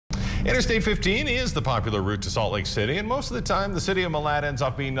Interstate 15 is the popular route to Salt Lake City, and most of the time the city of Malad ends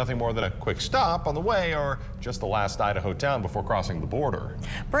up being nothing more than a quick stop on the way or just the last Idaho town before crossing the border.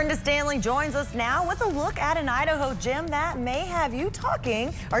 Brenda Stanley joins us now with a look at an Idaho gem that may have you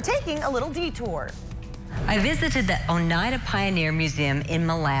taking a little detour. I visited the Oneida Pioneer Museum in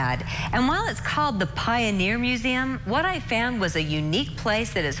Malad, and while it's called the Pioneer Museum, what I found was a unique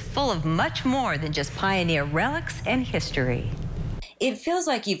place that is full of much more than just pioneer relics and history. It feels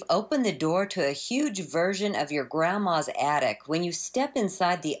like you've opened the door to a huge version of your grandma's attic when you step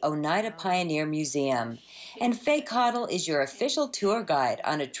inside the Oneida Pioneer Museum. And Faye Cottle is your official tour guide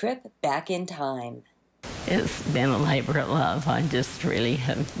on a trip back in time. It's been a labor of love. I just really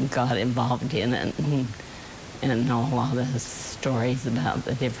have got involved in it and know a lot of the stories about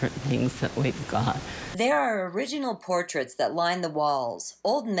the different things that we've got. There are original portraits that line the walls,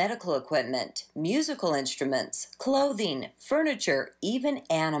 old medical equipment, musical instruments, clothing, furniture, even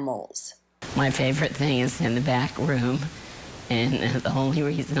animals. My favorite thing is in the back room, and the only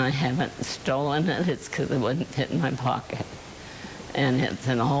reason I haven't stolen it is because it wouldn't fit in my pocket. And it's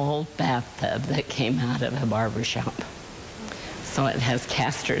an old bathtub that came out of a barber shop. So it has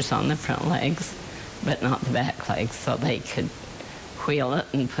casters on the front legs, but not the back legs, so they could wheel it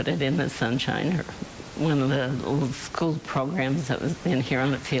and put it in the sunshine. Or one of the little school programs that was in here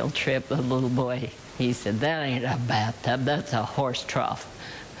on a field trip, a little boy, he said, "That ain't a bathtub, that's a horse trough."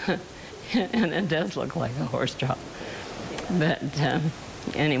 And it does look like a horse trough. But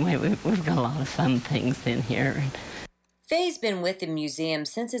anyway, we've got a lot of fun things in here. Faye's been with the museum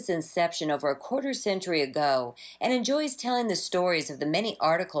since its inception over a quarter century ago and enjoys telling the stories of the many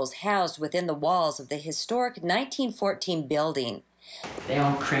articles housed within the walls of the historic 1914 building. The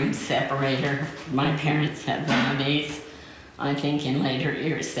old crank separator. My parents had one of these. I think in later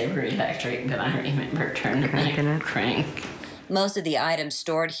years they were electric, but I remember turning that crank. Most of the items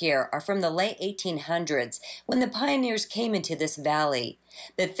stored here are from the late 1800s when the pioneers came into this valley.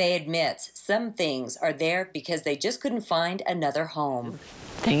 But Faye admits some things are there because they just couldn't find another home.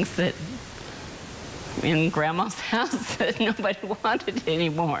 Things that in Grandma's house that nobody wanted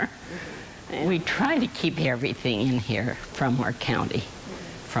anymore. And we try to keep everything in here from our county,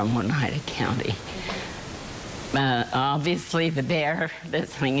 from Oneida County. Obviously the bear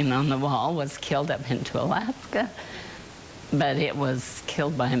that's hanging on the wall was killed up into Alaska, but it was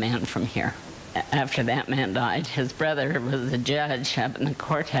killed by a man from here. After that man died, his brother was a judge up in the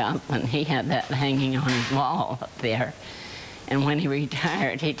courthouse, and he had that hanging on his wall up there. And when he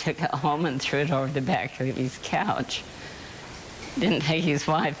retired, he took it home and threw it over the back of his couch. Didn't take his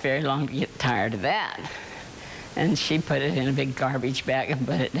wife very long to get tired of that. And she put it in a big garbage bag and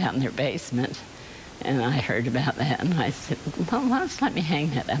put it down in their basement. And I heard about that, and I said, "Well, let's let me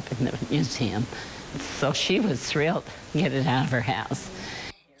hang that up in the museum." So she was thrilled to get it out of her house.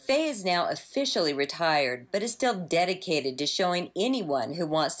 Faye is now officially retired, but is still dedicated to showing anyone who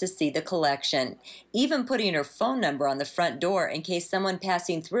wants to see the collection, even putting her phone number on the front door in case someone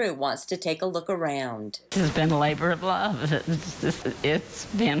passing through wants to take a look around. This has been a labor of love. It's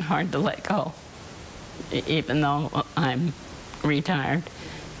been hard to let go. Even though I'm retired,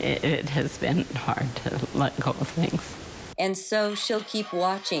 it has been hard to let go of things. And so she'll keep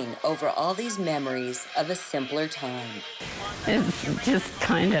watching over all these memories of a simpler time. It's just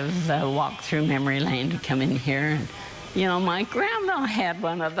kind of a walk through memory lane to come in here. And, you know, my grandma had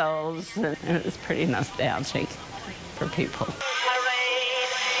one of those, and it was pretty nostalgic for people.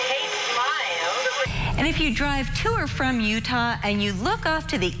 And if you drive to or from Utah and you look off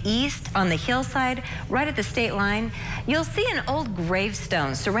to the east on the hillside, right at the state line, you'll see an old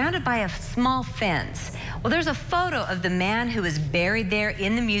gravestone surrounded by a small fence. Well, there's a photo of the man who is buried there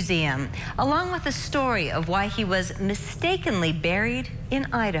in the museum, along with a story of why he was mistakenly buried in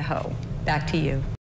Idaho. Back to you.